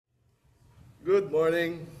Good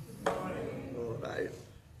morning. All right.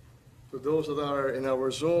 To those that are in our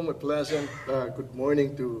Zoom, a pleasant good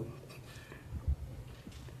morning to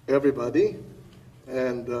everybody.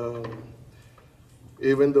 And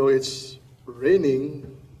even though it's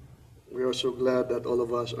raining, we are so glad that all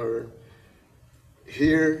of us are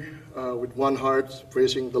here with one heart,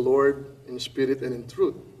 praising the Lord in spirit and in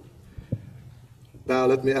truth. Now,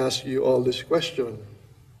 let me ask you all this question.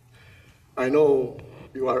 I know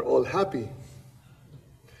you are all happy,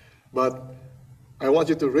 but I want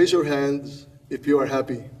you to raise your hands if you are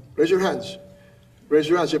happy. Raise your hands. Raise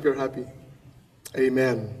your hands if you're happy.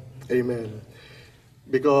 Amen. Amen.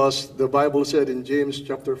 Because the Bible said in James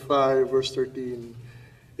chapter 5, verse 13,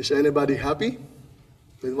 is anybody happy?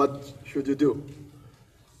 Then what should you do?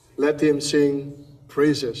 Let him sing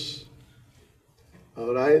praises.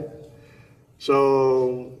 All right?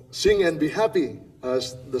 So, sing and be happy,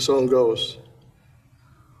 as the song goes.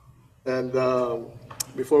 And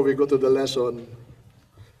before we go to the lesson,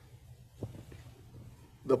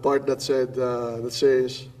 the part that says,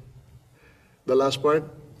 the last part,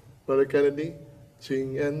 Brother Kennedy,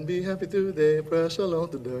 sing and be happy today, press along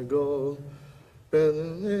to the goal,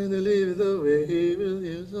 and live the way he will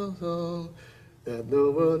use our song, that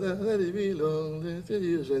the world that he belongs to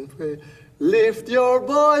use and pray. Lift your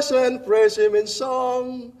voice and praise him in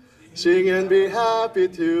song, sing and be happy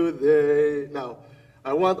today. Now,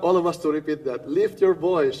 I want all of us to repeat that. Lift your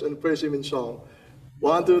voice and praise him in song.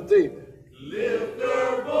 1, 2, 3. Lift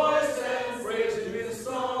your voice and praise him in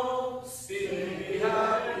song, sing and be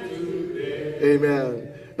happy today.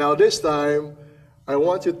 Amen. Now this time, I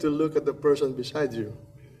want you to look at the person beside you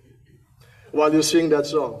while you sing that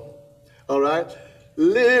song. All right?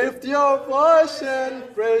 Lift your voice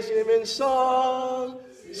and praise him in song,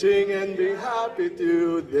 sing and be happy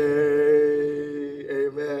today.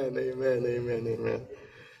 Amen, amen, amen, amen.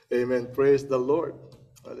 Amen. Praise the Lord.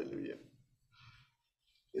 Hallelujah.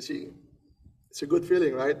 You see, it's a good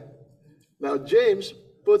feeling, right? Now, James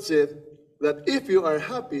puts it that if you are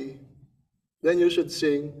happy, then you should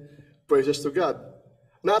sing praises to God.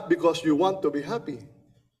 Not because you want to be happy.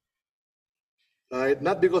 Right?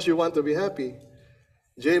 Not because you want to be happy.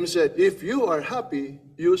 James said, if you are happy,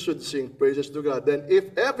 you should sing praises to God. Then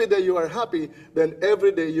if every day you are happy, then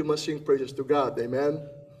every day you must sing praises to God. Amen?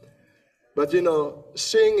 But you know,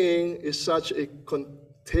 singing is such a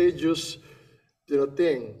contagious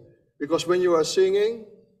thing. Because when you are singing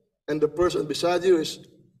and the person beside you is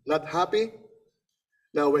not happy,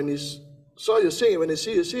 now when he saw you singing, when he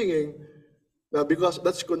see you singing, now because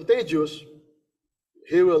that's contagious,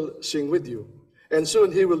 he will sing with you. And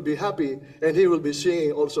soon he will be happy and he will be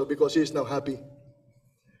singing also because he is now happy.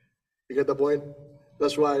 You get the point?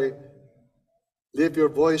 That's why lift your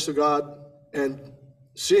voice to God and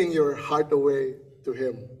sing your heart away to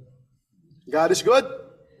him. God is good.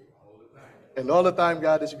 And all the time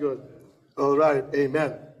God is good. All right,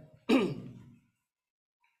 amen. The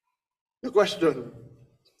question,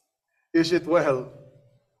 is it well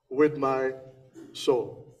with my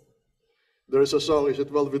soul? There is a song, is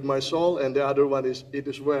it well with my soul? And the other one is, it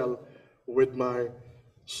is well with my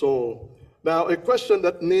soul. Now, a question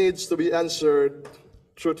that needs to be answered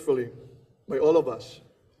truthfully by all of us.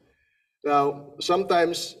 Now,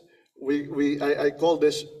 sometimes I call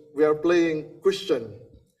this, we are playing Christian.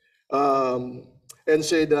 And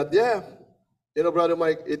say that, yeah, Brother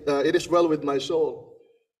Mike, it is well with my soul.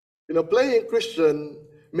 Playing Christian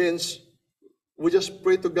means we just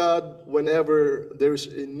pray to God whenever there is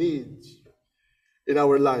a need in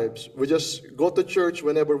our lives. We just go to church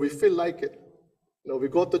whenever we feel like it. We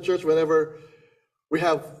go to church whenever we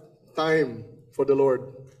have time for the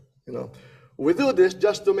Lord. We do this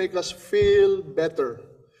just to make us feel better.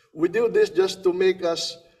 We do this just to make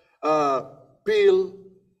us feel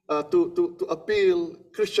to appeal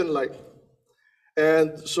Christian-like.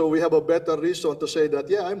 And so we have a better reason to say that,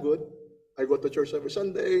 yeah, I'm good. I go to church every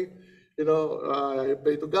Sunday. I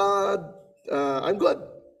pray to God. I'm good.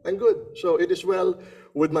 I'm good. So it is well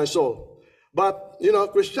with my soul. But,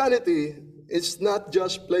 Christianity is not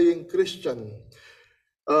just playing Christian.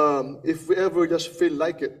 If we ever just feel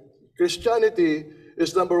like it. Christianity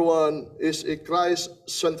is, number one, is a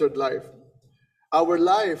Christ-centered life. Our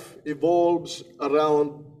life evolves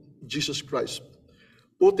around Jesus Christ,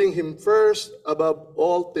 putting him first above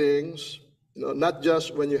all things, not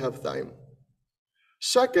just when you have time.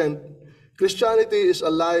 Second, Christianity is a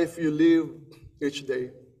life you live each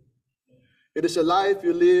day. It is a life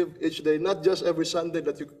you live each day, not just every Sunday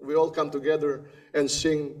that we all come together and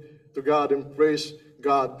sing to God and praise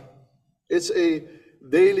God. It's a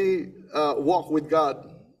daily walk with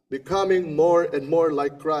God, becoming more and more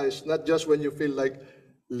like Christ, not just when you feel like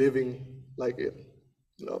living like it.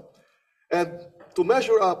 You know? And to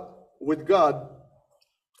measure up with God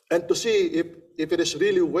and to see if it is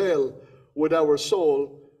really well with our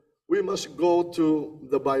soul, we must go to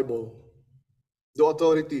the Bible, the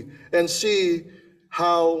authority, and see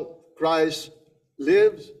how Christ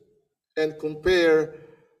lives and compare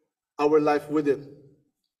our life with it,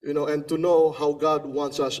 you know, and to know how God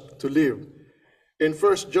wants us to live. In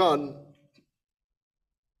 1 John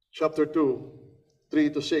chapter 2, 3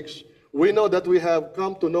 to 6, we know that we have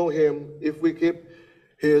come to know him if we keep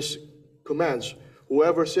his commands.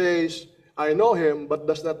 Whoever says, I know him, but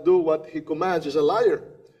does not do what he commands is a liar,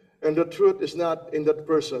 and the truth is not in that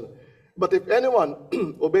person. But if anyone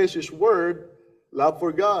obeys his word, love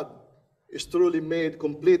for God is truly made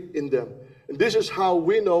complete in them. And this is how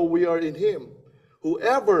we know we are in him.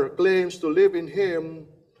 Whoever claims to live in him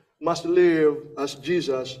must live as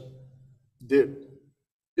Jesus did.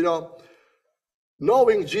 You know,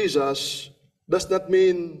 knowing Jesus does not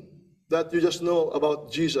mean that you just know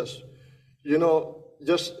about Jesus. You know,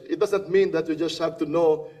 it does not mean that you just have to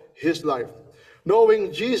know his life.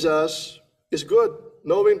 Knowing Jesus is good.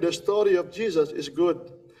 Knowing the story of Jesus is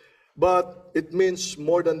good. But it means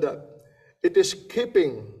more than that. It is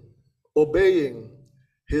keeping, obeying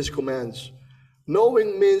his commands.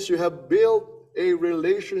 Knowing means you have built a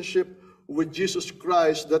relationship with Jesus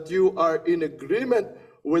Christ, that you are in agreement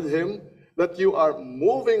with him, that you are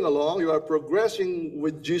moving along, you are progressing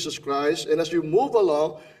with Jesus Christ, and as you move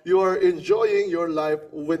along, you are enjoying your life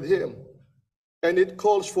with him. And it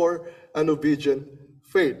calls for an obedient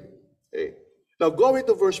faith. Okay. Now going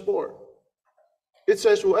to verse 4, it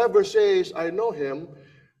says, whoever says, I know him,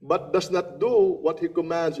 but does not do what he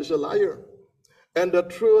commands is a liar, and the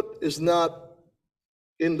truth is not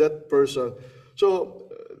in that person. So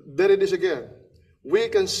there it is again. We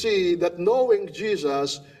can see that knowing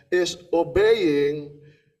Jesus is obeying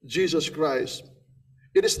Jesus Christ.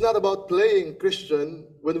 It is not about playing Christian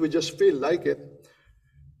when we just feel like it.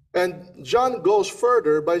 And John goes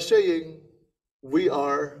further by saying, we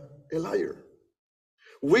are a liar.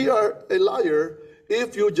 We are a liar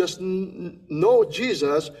if you just know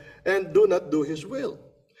Jesus and do not do his will.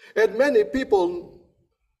 And many people,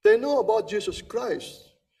 they know about Jesus Christ,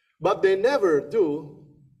 but they never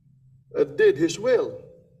did his will.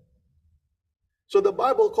 So the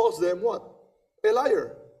Bible calls them what? A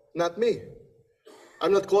liar, not me.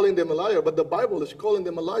 I'm not calling them a liar, but the Bible is calling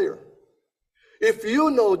them a liar. If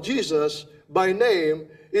you know Jesus by name,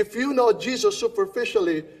 if you know Jesus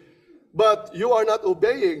superficially, but you are not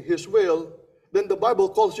obeying his will, then the Bible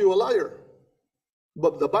calls you a liar.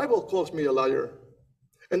 But the Bible calls me a liar.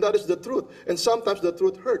 And that is the truth. And sometimes the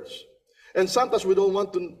truth hurts. And sometimes we don't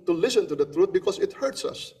want to listen to the truth because it hurts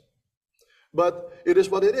us. But it is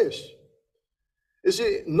what it is. You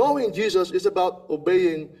see, knowing Jesus is about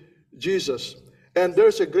obeying Jesus. And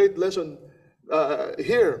there's a great lesson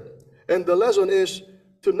here. And the lesson is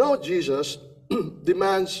to know Jesus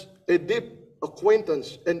demands a deep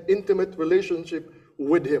acquaintance and intimate relationship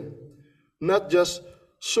with him, not just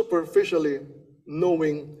superficially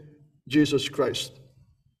knowing Jesus Christ.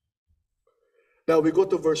 Now we go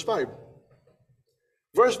to verse 5.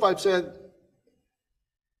 Verse 5 said,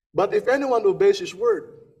 but if anyone obeys his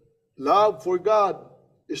word, love for God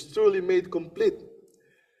is truly made complete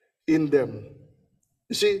in them.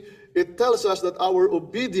 You see, it tells us that our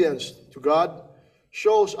obedience to God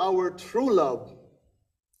shows our true love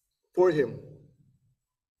for him.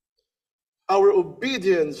 Our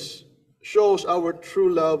obedience shows our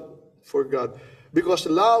true love for God, because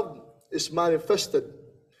love is manifested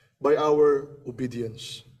by our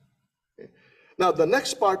obedience. Okay. Now, the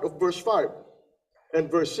next part of verse 5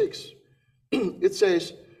 and verse 6, it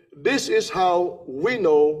says, this is how we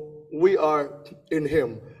know we are in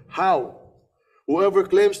him. How? Whoever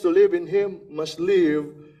claims to live in him must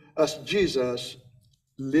live as Jesus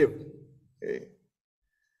lived. Okay.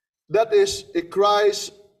 That is a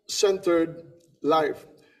Christ-centered life,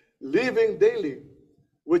 living daily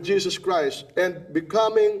with Jesus Christ and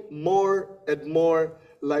becoming more and more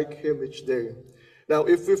like him each day. Now,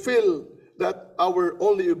 if we feel that our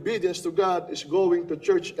only obedience to God is going to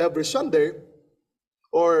church every Sunday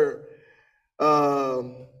or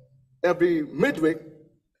every midweek,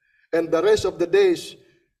 and the rest of the days,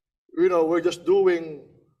 we're just doing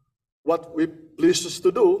what we please us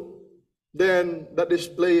to do, then that is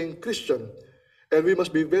playing Christian. And we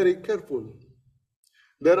must be very careful.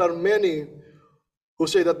 There are many who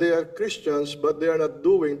say that they are Christians, but they are not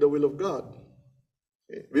doing the will of God.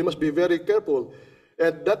 We must be very careful.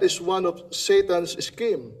 And that is one of Satan's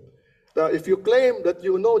scheme. Now, if you claim that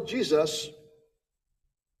you know Jesus,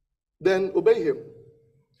 then obey him.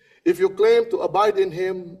 If you claim to abide in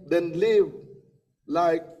him, then live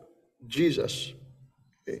like Jesus.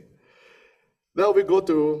 Okay. Now we go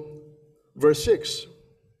to verse 6.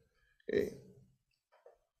 Okay.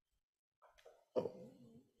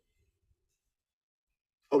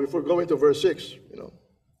 Before going to verse 6,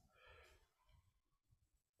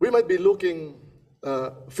 we might be looking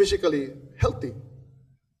physically healthy,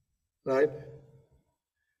 right?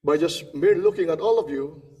 By just mere looking at all of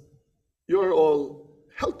you, you are all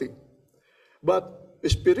healthy. But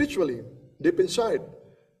spiritually, deep inside,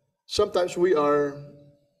 sometimes we are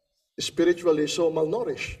spiritually so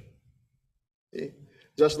malnourished. Okay?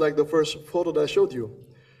 Just like the first photo that I showed you.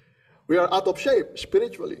 We are out of shape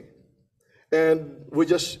spiritually. And we're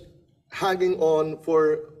just hanging on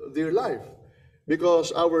for dear life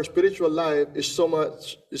because our spiritual life is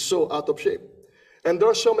so out of shape. And there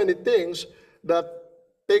are so many things that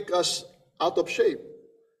take us out of shape.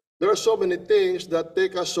 There are so many things that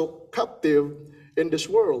take us so captive in this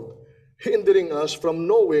world, hindering us from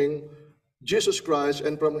knowing Jesus Christ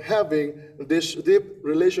and from having this deep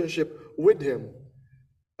relationship with him.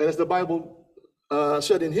 And as the Bible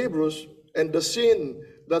said in Hebrews, and the sin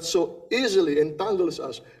that so easily entangles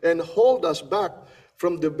us and hold us back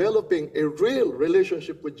from developing a real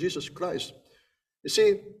relationship with Jesus Christ. You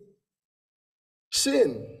see,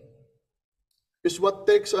 sin is what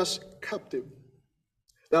takes us captive.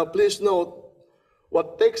 Now, please note,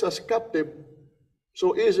 what takes us captive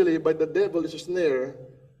so easily by the devil's snare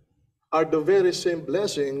are the very same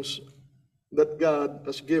blessings that God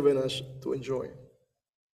has given us to enjoy.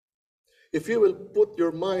 If you will put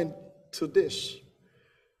your mind to this,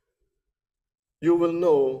 you will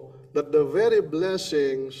know that the very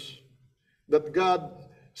blessings that God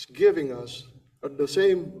is giving us are the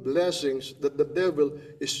same blessings that the devil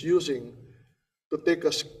is using to take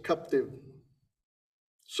us captive,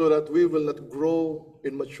 so that we will not grow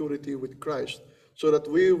in maturity with Christ, so that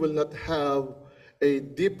we will not have a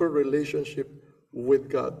deeper relationship with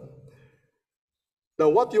God. Now,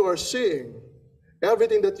 what you are seeing,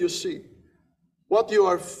 everything that you see, what you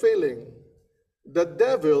are feeling, the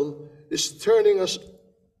devil is turning us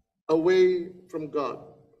away from God.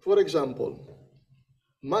 For example,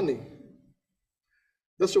 money.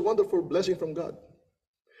 That's a wonderful blessing from God.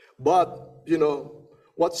 But,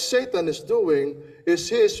 what Satan is doing is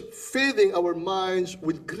he's feeding our minds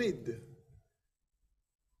with greed.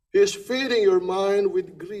 He's feeding your mind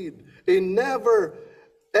with greed, a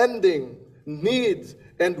never-ending need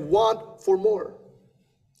and want for more.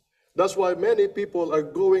 That's why many people are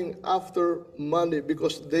going after money,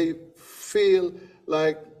 because they feel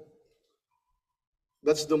like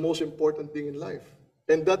that's the most important thing in life.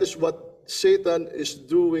 And that is what Satan is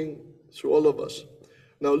doing to all of us.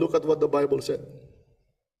 Now look at what the Bible said.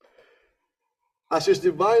 As his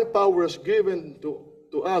divine power has given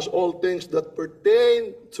to us all things that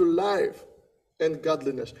pertain to life and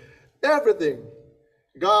godliness. Everything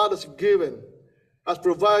God has given, has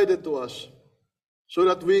provided to us, so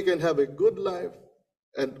that we can have a good life,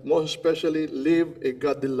 and most especially live a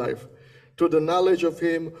godly life, to the knowledge of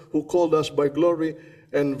him who called us by glory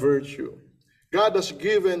and virtue. God has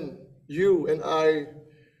given you and I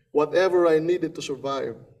whatever I needed to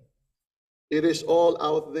survive. It is all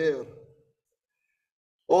out there.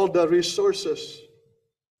 All the resources,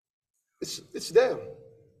 it's there,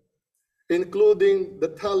 including the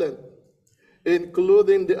talent,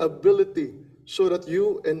 including the ability, so that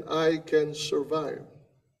you and I can survive.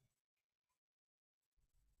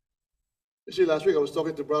 You see, last week I was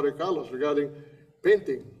talking to Brother Carlos regarding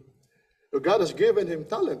painting. God has given him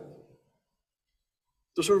talent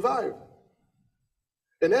to survive.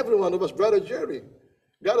 And every one of us, Brother Jerry,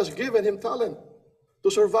 God has given him talent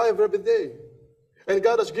to survive every day. And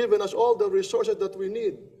God has given us all the resources that we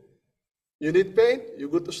need. You need paint, you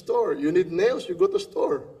go to store. You need nails, you go to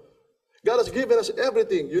store. God has given us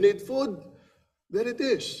everything. You need food, there it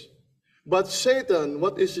is. But Satan,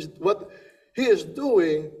 what he is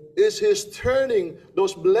doing is he's turning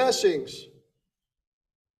those blessings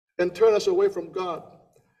and turn us away from God.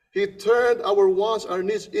 He turned our wants, our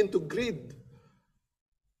needs into greed,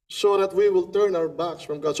 so that we will turn our backs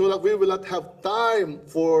from God, so that we will not have time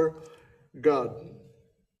for God.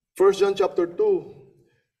 1 John chapter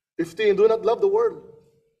 2:15, do not love the world.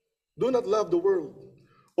 Do not love the world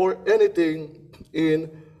or anything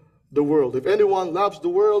in the world. If anyone loves the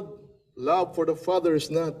world, love for the Father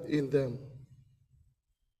is not in them.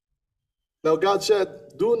 Now God said,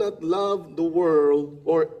 do not love the world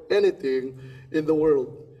or anything in the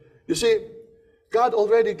world. You see, God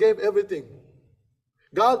already gave everything.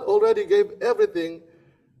 God already gave everything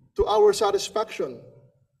to our satisfaction.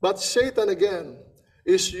 But Satan again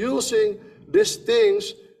is using these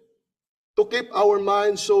things to keep our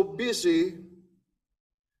minds so busy,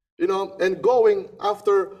 and going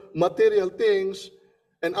after material things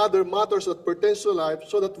and other matters that pertains to life,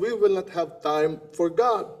 so that we will not have time for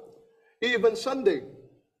God, even Sunday.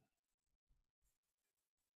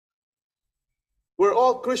 We're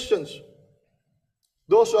all Christians.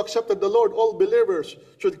 Those who accepted the Lord, all believers,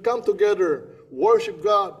 should come together, worship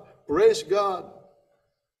God, praise God.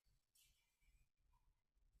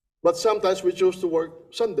 But sometimes we choose to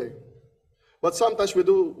work Sunday. But sometimes we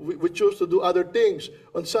choose to do other things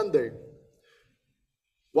on Sunday.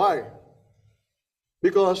 Why?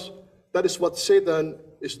 Because that is what Satan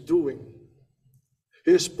is doing.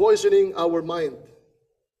 He is poisoning our mind.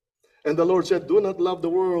 And the Lord said, do not love the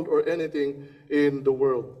world or anything in the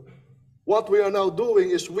world. What we are now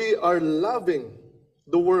doing is we are loving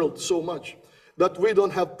the world so much that we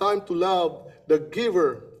don't have time to love the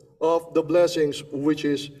giver of the blessings, which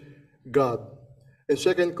is God. In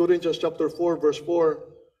 2 Corinthians chapter 4, verse 4,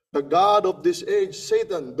 the God of this age,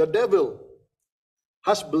 Satan, the devil,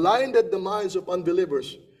 has blinded the minds of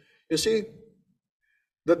unbelievers. You see,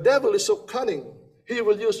 the devil is so cunning. He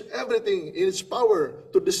will use everything in his power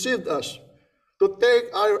to deceive us, to take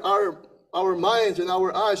our minds and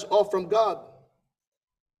our eyes off from God.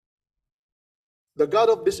 The God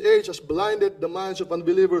of this age has blinded the minds of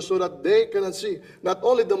unbelievers so that they cannot see, not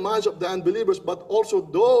only the minds of the unbelievers, but also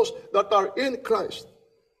those that are in Christ,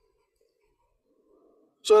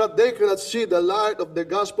 so that they cannot see the light of the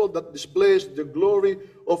gospel that displays the glory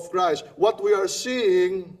of Christ. What we are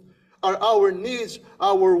seeing are our needs,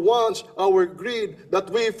 our wants, our greed, that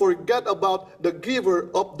we forget about the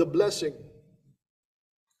giver of the blessing,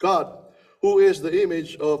 God, who is the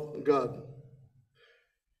image of God.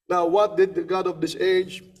 Now, what did the God of this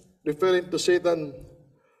age, referring to Satan,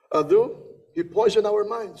 do? He poisoned our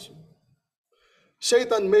minds.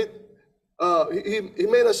 Satan made he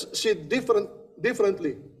made us see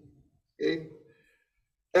differently. Okay?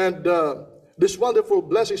 And these wonderful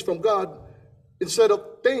blessings from God, instead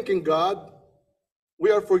of thanking God,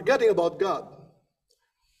 we are forgetting about God.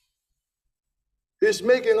 He's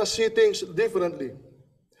making us see things differently.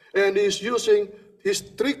 And he's using his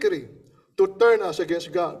trickery to turn us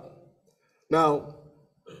against God. Now,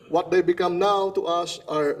 what they become now to us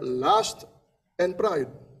are lust and pride.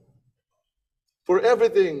 For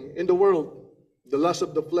everything in the world, the lust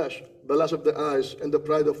of the flesh, the lust of the eyes, and the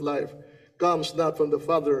pride of life comes not from the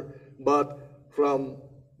Father, but from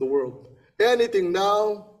the world. Anything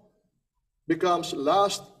now becomes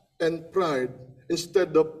lust and pride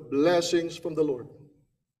instead of blessings from the Lord.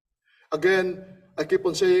 Again, I keep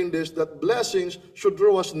on saying this, that blessings should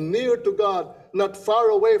draw us near to God, not far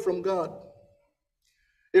away from God.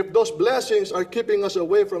 If those blessings are keeping us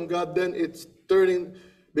away from God, then it's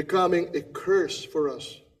becoming a curse for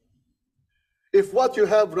us. If what you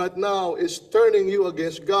have right now is turning you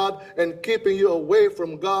against God and keeping you away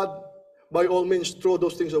from God, by all means, throw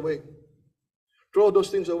those things away. Throw those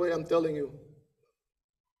things away, I'm telling you.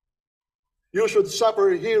 You should suffer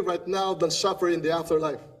here right now than suffer in the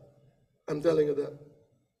afterlife. I'm telling you that.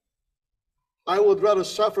 I would rather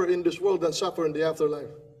suffer in this world than suffer in the afterlife.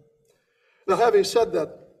 Now, having said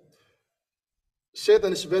that,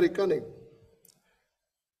 Satan is very cunning.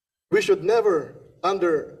 We should never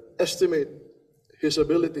underestimate his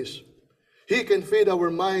abilities. He can feed our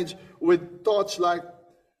minds with thoughts like,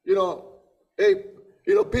 hey,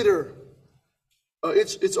 Peter,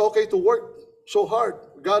 it's okay to work so hard.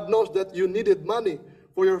 God knows that you needed money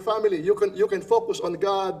for your family. You can focus on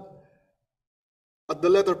God at the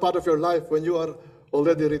latter part of your life when you are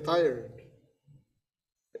already retired.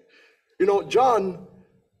 John,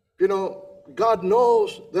 God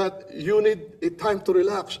knows that you need a time to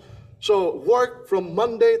relax. So work from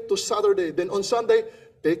Monday to Saturday. Then on Sunday,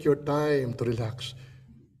 take your time to relax.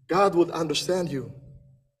 God would understand you.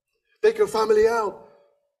 Take your family out.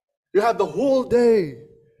 You have the whole day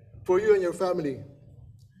for you and your family.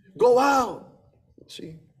 Go out.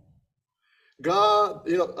 See?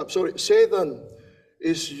 Satan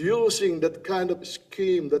is using that kind of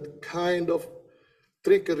scheme, that kind of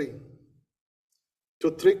trickery to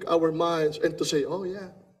trick our minds and to say, oh yeah,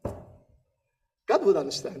 God would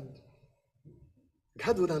understand.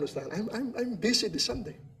 God would understand. I'm busy this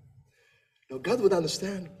Sunday. God would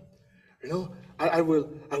understand. I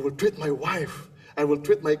will treat my wife. I will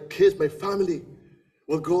treat my kids, my family.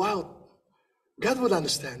 We'll go out. God would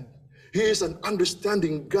understand. He is an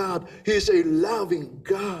understanding God. He is a loving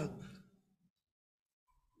God.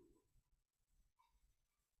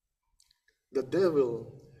 The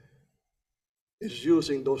devil is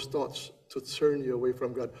using those thoughts to turn you away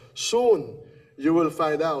from God. Soon, you will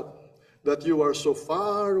find out that you are so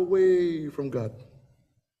far away from God.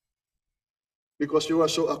 because you are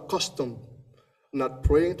so accustomed not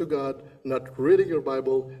praying to God, not reading your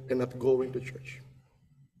Bible, and not going to church.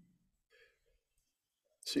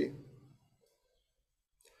 See?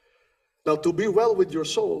 Now, to be well with your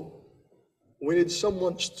soul, we need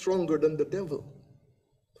someone stronger than the devil.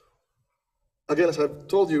 Again, as I've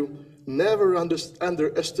told you, never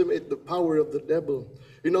underestimate the power of the devil.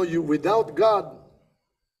 You know, without God,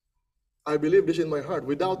 I believe this in my heart,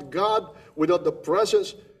 without God, without the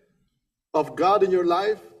presence of God in your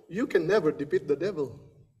life, you can never defeat the devil.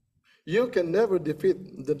 You can never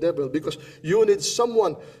defeat the devil because you need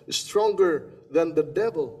someone stronger than the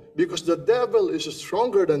devil, because the devil is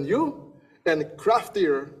stronger than you and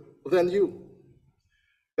craftier than you.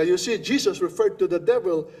 Now you see, Jesus referred to the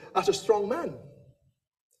devil as a strong man.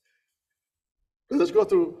 Let's go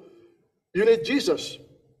through. You need Jesus,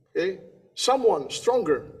 okay? Someone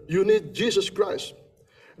stronger. You need Jesus Christ.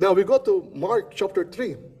 Now we go to Mark chapter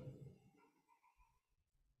 3.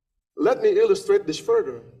 Let me illustrate this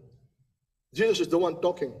further. Jesus is the one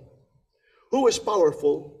talking. Who is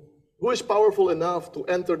powerful? Who is powerful enough to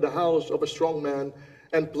enter the house of a strong man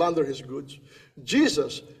and plunder his goods?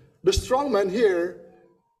 Jesus. The strong man here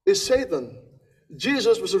is Satan.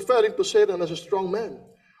 Jesus was referring to Satan as a strong man.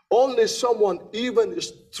 Only someone even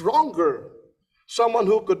stronger, someone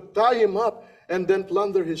who could tie him up and then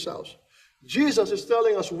plunder his house. Jesus is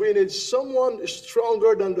telling us we need someone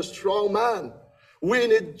stronger than the strong man. We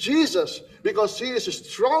need Jesus because he is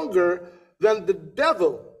stronger than the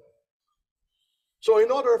devil. So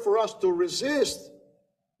in order for us to resist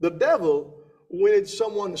the devil, we need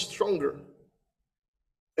someone stronger.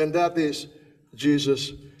 And that is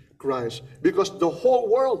Jesus Christ. Because the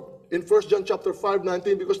whole world, in 1 John chapter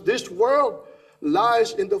 5:19, because this world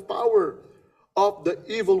lies in the power of the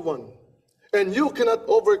evil one. And you cannot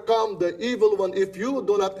overcome the evil one if you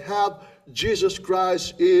do not have Jesus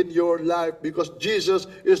Christ in your life, because Jesus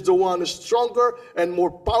is the one stronger and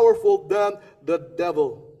more powerful than the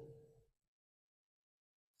devil.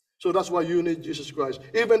 So that's why you need Jesus Christ.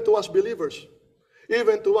 Even to us believers,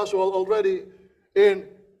 even to us who are already in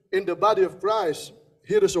the body of Christ,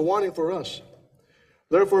 here is a warning for us.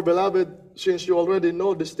 Therefore, beloved, since you already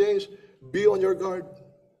know these things, be on your guard.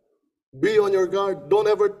 Be on your guard. Don't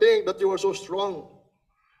ever think that you are so strong.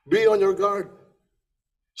 Be on your guard,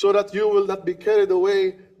 so that you will not be carried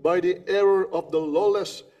away by the error of the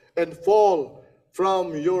lawless and fall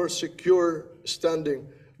from your secure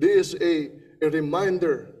standing. This is a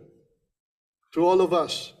reminder to all of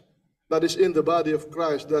us that is in the body of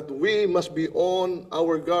Christ that we must be on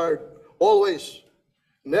our guard always.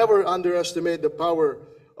 Never underestimate the power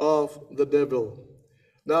of the devil.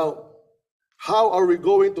 Now, how are we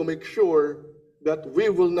going to make sure that we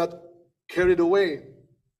will not carried away?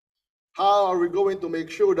 How are we going to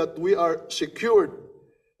make sure that we are secured?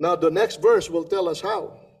 Now, the next verse will tell us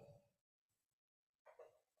how.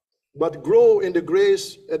 But grow in the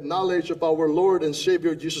grace and knowledge of our Lord and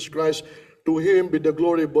Savior Jesus Christ. To him be the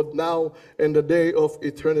glory both now and the day of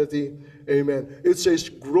eternity. Amen. It says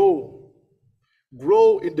grow.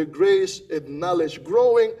 Grow in the grace and knowledge.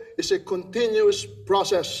 Growing is a continuous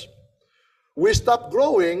process. We stop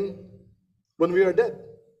growing when we are dead.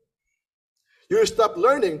 You stop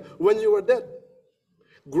learning when you are dead.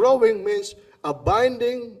 Growing means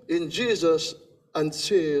abiding in Jesus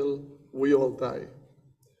until we all die.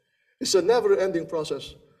 It's a never-ending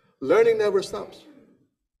process. Learning never stops.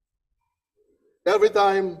 Every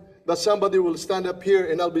time that somebody will stand up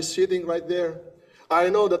here and I'll be sitting right there, I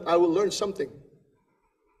know that I will learn something.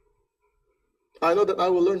 I know that I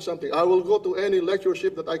will learn something. I will go to any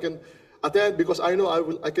lectureship that I can attend because I know I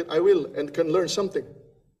will and can learn something.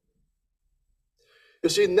 You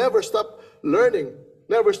see, never stop learning,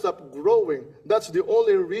 never stop growing. That's the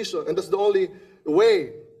only reason, and that's the only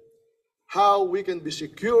way how we can be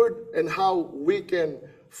secured and how we can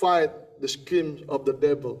fight the schemes of the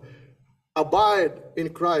devil. Abide in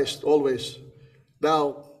Christ always.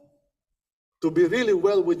 Now, to be really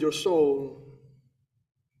well with your soul,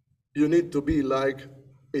 you need to be like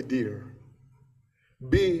a deer.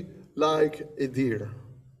 Be like a deer.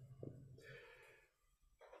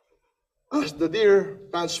 As the deer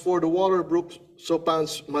pants for the water brook, so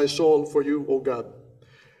pants my soul for you, O God.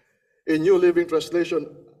 In New Living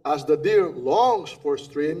Translation, as the deer longs for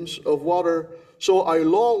streams of water, so I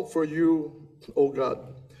long for you, O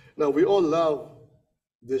God. Now, we all love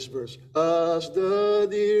this verse. As the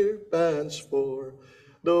deer pants for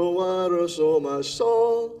the water, so my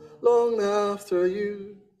soul long after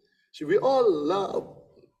you. See, we all love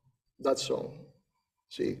that song.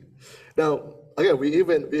 See, now again, we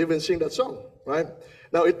even sing that song, right?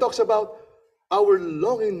 Now it talks about our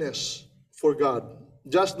longingness for God,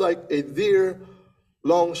 just like a deer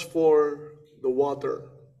longs for the water.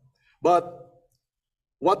 But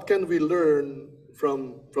what can we learn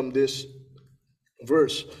from this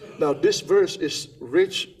verse? Now, this verse is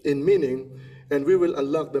rich in meaning, and we will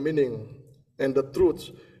unlock the meaning and the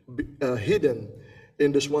truths hidden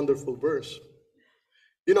in this wonderful verse.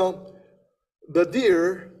 You know, the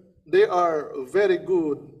deer, they are very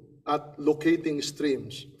good at locating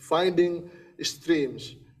streams, finding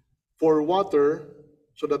streams for water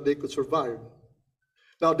so that they could survive.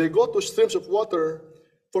 Now, they go to streams of water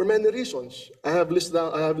for many reasons. I have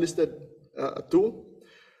listed two.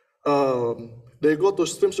 They go to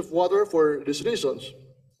streams of water for these reasons.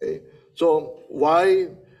 Okay? So, why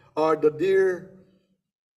are the deer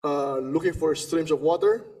looking for streams of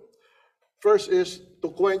water? First is to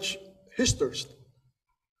quench his thirst.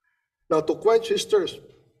 Now, to quench his thirst.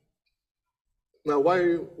 Now,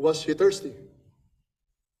 why was he thirsty?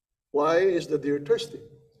 Why is the deer thirsty?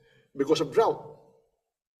 Because of drought.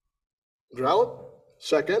 Drought.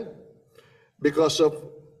 Second, because of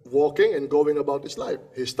walking and going about his life.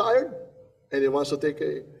 He's tired and he wants to take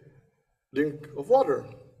a drink of water.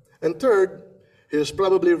 And third, he is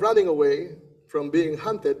probably running away from being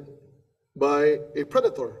hunted by a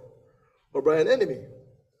predator or by an enemy.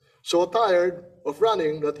 So tired of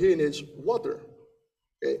running that he needs water.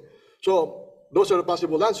 Okay? So those are the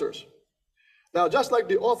possible answers. Now, just like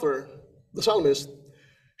the author, the psalmist,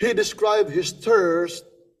 he described his thirst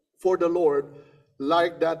for the Lord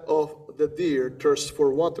like that of the deer thirsts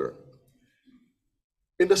for water.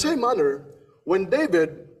 In the same manner, when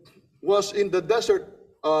David was in the desert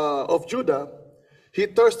of Judah, he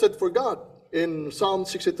thirsted for God in Psalm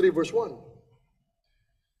 63, verse 1.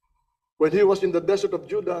 When he was in the desert of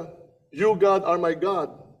Judah, you, God, are my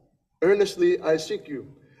God. Earnestly I seek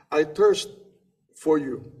you. I thirst for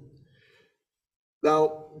you.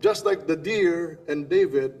 Now, just like the deer and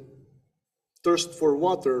David thirst for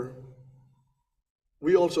water,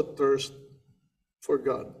 we also thirst for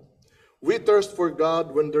God. We thirst for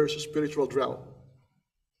God when there's a spiritual drought.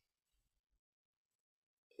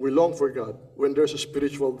 We long for God when there's a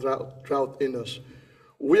spiritual drought in us.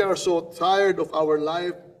 We are so tired of our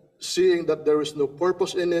life, seeing that there is no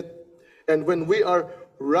purpose in it. And when we are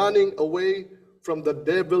running away from the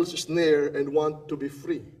devil's snare and want to be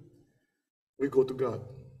free, we go to God.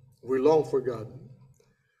 We long for God.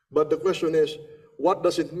 But the question is, what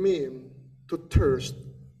does it mean to thirst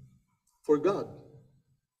for God?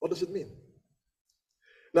 What does it mean?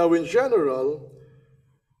 Now, in general,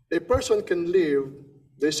 a person can live,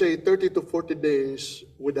 they say, 30 to 40 days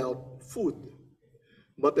without food.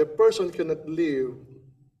 But a person cannot live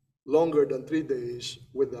longer than 3 days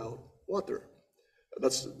without water.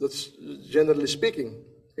 That's generally speaking.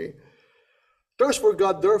 Okay? Thirst for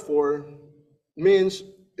God, therefore, means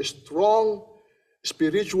a strong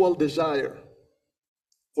spiritual desire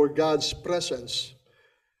for God's presence,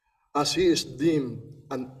 as He is deemed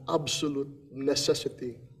an absolute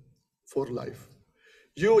necessity for life.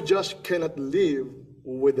 You just cannot live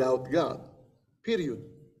without God, period.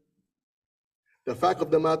 The fact of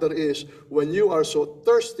the matter is, when you are so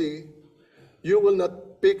thirsty, you will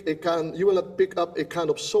not pick up a can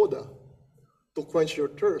of soda to quench your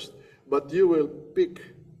thirst, but you will pick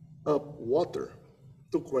up water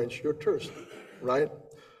to quench your thirst, right?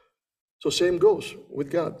 So same goes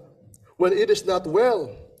with God. When it is not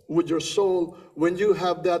well with your soul, when you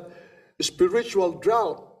have that spiritual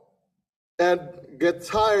drought and get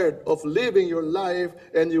tired of living your life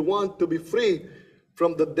and you want to be free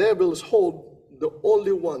from the devil's hold, the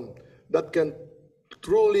only one that can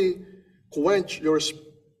truly quench your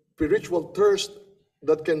spiritual thirst,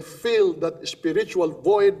 that can fill that spiritual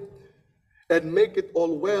void and make it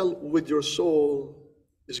all well with your soul,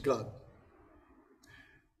 is God.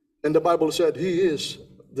 And the Bible said He is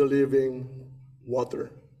the living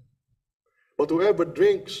water. But whoever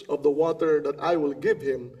drinks of the water that I will give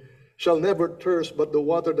him shall never thirst, but the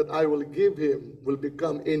water that I will give him will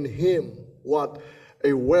become in him, what?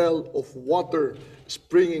 A well of water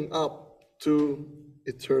springing up to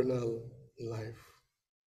eternal life.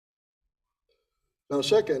 Now,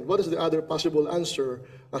 second, what is the other possible answer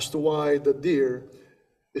as to why the deer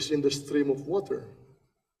is in the stream of water?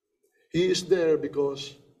 He is there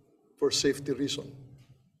because for safety reason.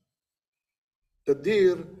 The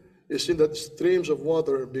deer is in the streams of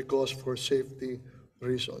water because for safety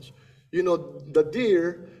reasons. You know, the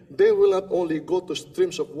deer, they will not only go to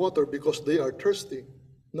streams of water because they are thirsty.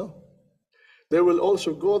 No. They will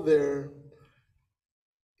also go there.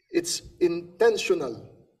 It's intentional.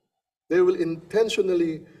 They will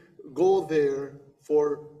intentionally go there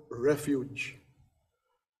for refuge.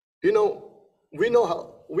 You know, we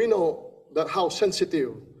know that how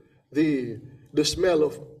sensitive the the smell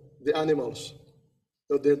of the animals.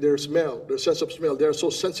 So their smell, their sense of smell, they are so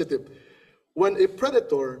sensitive. When a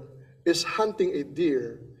predator is hunting a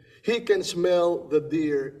deer, he can smell the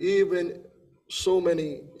deer even so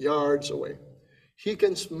many yards away. He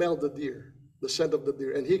can smell the deer, the scent of the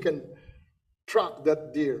deer, and he can track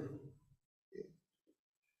that deer.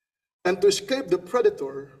 And to escape the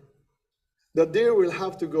predator, the deer will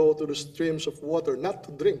have to go to the streams of water, not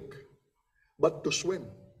to drink, but to swim.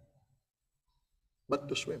 But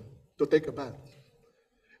to swim, to take a bath.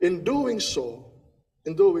 In doing so,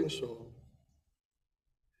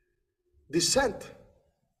 the scent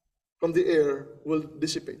from the air will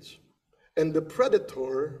dissipate. And the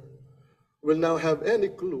predator will now have any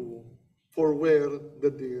clue for where the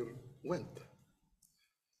deer went.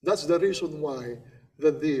 That's the reason why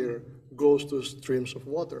the deer goes to streams of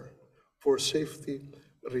water, for safety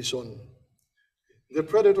reason. The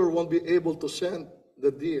predator won't be able to scent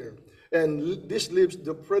the deer, and this leaves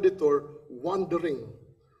the predator wondering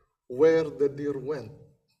where the deer went.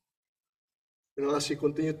 As he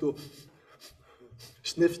continues to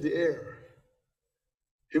sniff the air,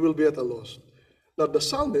 he will be at a loss. Now the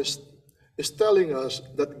psalmist is telling us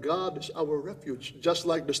that God is our refuge, just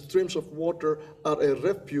like the streams of water are a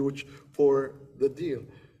refuge for the deer.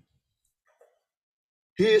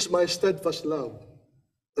 He is my steadfast love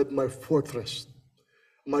and my fortress,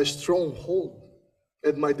 my stronghold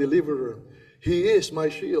and my deliverer. He is my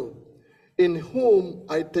shield, in whom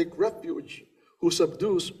I take refuge, who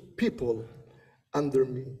subdues people under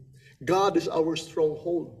me. God is our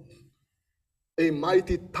stronghold, a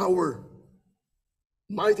mighty tower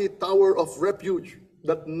of refuge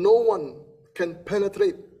that no one can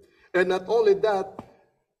penetrate. And not only that,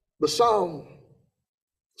 the psalm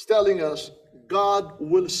is telling us God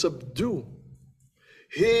will subdue.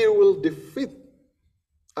 He will defeat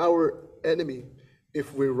our enemy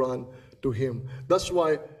if we run to him. That's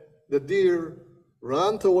why the deer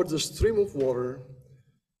ran towards the stream of water,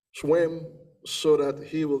 swam, so that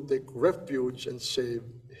he will take refuge and save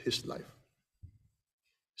his life.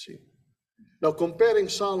 See? Now, comparing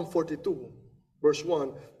Psalm 42, verse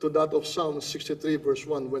 1, to that of Psalm 63, verse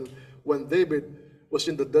 1, when David was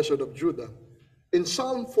in the desert of Judah. In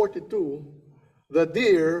Psalm 42, the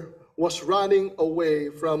deer was running away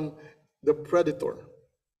from the predator,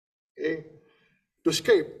 okay, to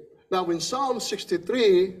escape. Now, in Psalm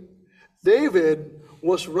 63, David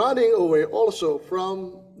was running away also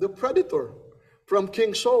from the predator, from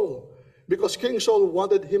King Saul, because King Saul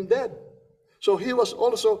wanted him dead. So he was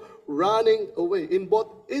also running away. In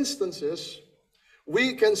both instances,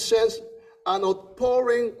 we can sense an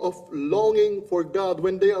outpouring of longing for God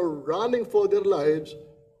when they are running for their lives.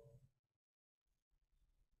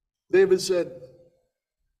 David said,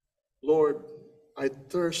 Lord, I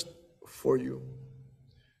thirst for you.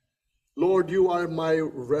 Lord, you are my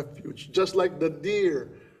refuge. Just like the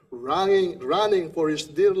deer running for his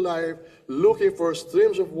dear life, looking for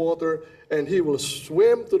streams of water, and he will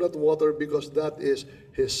swim to that water because that is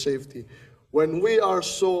his safety. When we are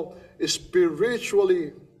so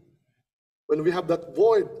spiritually, when we have that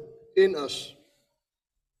void in us,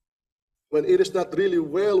 when it is not really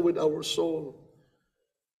well with our soul,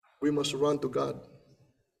 we must run to God,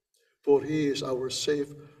 for he is our safe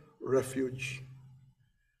refuge.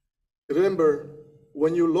 Remember,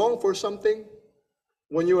 when you long for something,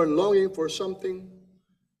 when you are longing for something,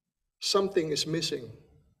 something is missing.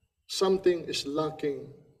 Something is lacking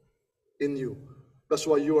in you. That's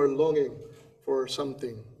why you are longing for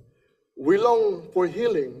something. We long for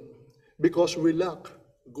healing because we lack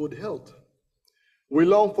good health. We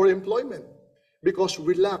long for employment because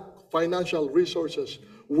we lack financial resources.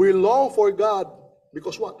 We long for God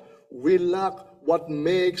because what? We lack what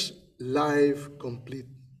makes life complete.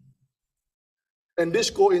 And this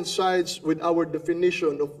coincides with our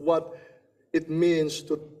definition of what it means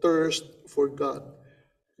to thirst for God.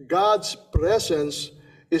 God's presence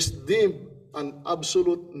is deemed an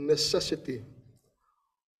absolute necessity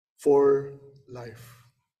for life.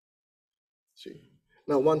 See.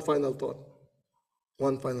 Now, one final thought.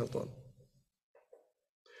 One final thought.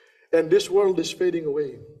 And this world is fading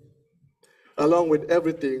away, along with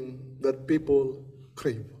everything that people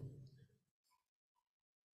crave.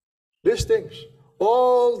 These things,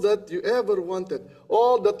 all that you ever wanted,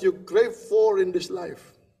 all that you crave for in this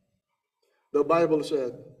life, the Bible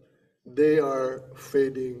said, they are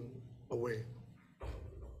fading away.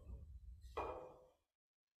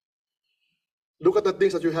 Look at the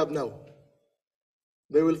things that you have now.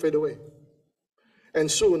 They will fade away. And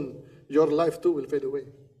soon, your life too will fade away.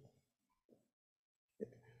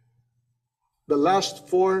 The lust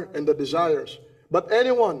for and the desires. But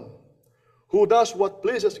anyone who does what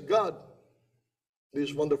pleases God This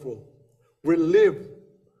is wonderful. Will live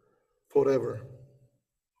forever.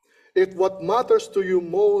 If what matters to you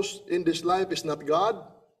most in this life is not God,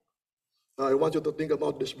 I want you to think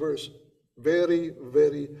about this verse very,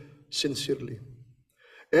 very sincerely.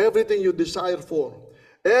 Everything you desire for,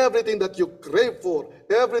 everything that you crave for,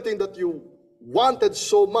 everything that you wanted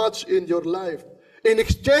so much in your life, in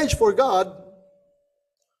exchange for God,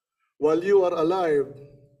 while you are alive,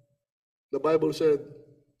 the Bible said,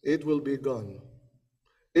 it will be gone.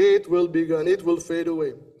 It will be gone. It will fade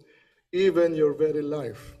away. Even your very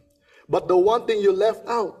life. But the one thing you left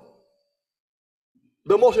out,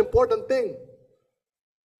 the most important thing,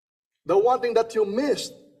 the one thing that you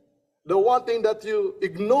missed, the one thing that you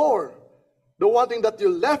ignore, the one thing that you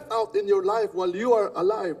left out in your life while you are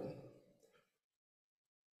alive,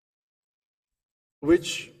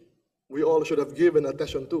 which we all should have given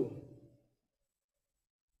attention to,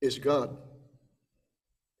 is God.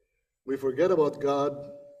 We forget about God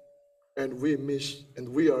and we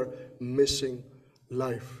are missing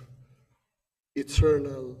life,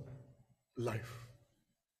 eternal life.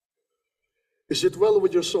 Is it well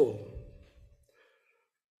with your soul?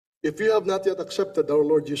 If you have not yet accepted our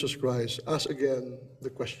Lord Jesus Christ, ask again the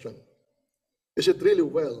question, is it really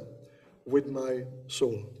well with my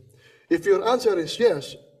soul? If your answer is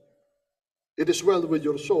yes, it is well with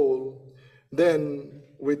your soul, then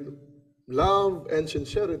with love and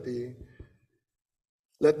sincerity,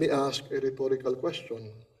 let me ask a rhetorical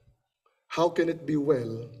question. How can it be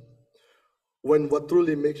well when what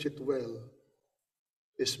truly makes it well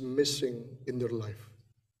is missing in your life?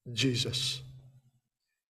 Jesus.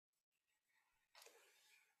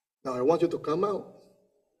 Now I want you to come out,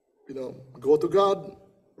 go to God,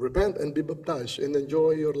 repent and be baptized and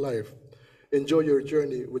enjoy your life. Enjoy your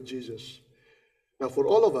journey with Jesus. Now for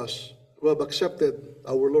all of us who have accepted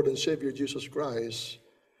our Lord and Savior Jesus Christ,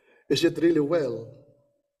 is it really well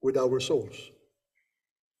with our souls?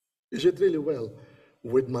 Is it really well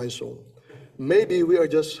with my soul? Maybe we are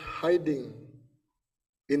just hiding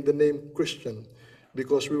in the name Christian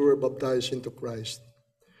because we were baptized into Christ.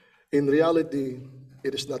 In reality,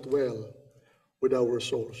 it is not well with our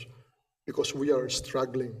souls because we are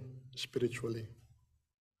struggling spiritually.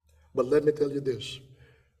 But let me tell you this,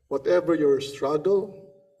 whatever your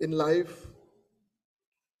struggle in life,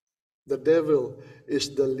 the devil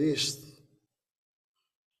is the least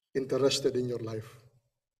interested in your life.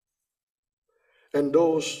 And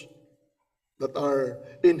those that are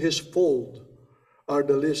in his fold are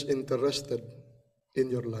the least interested in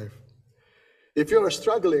your life. If you are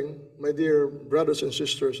struggling, my dear brothers and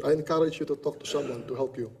sisters, I encourage you to talk to someone to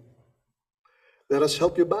help you. Let us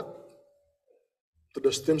help you back to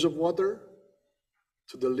the streams of water,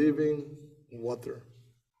 to the living water.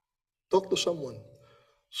 Talk to someone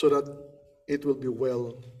so that it will be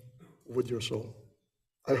well with your soul.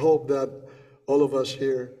 I hope that all of us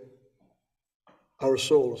here, our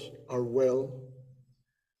souls are well,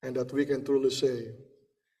 and that we can truly say,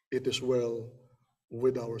 it is well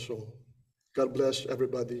with our soul. God bless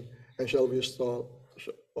everybody, and shall we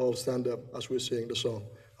all stand up as we sing the song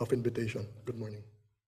of invitation. Good morning.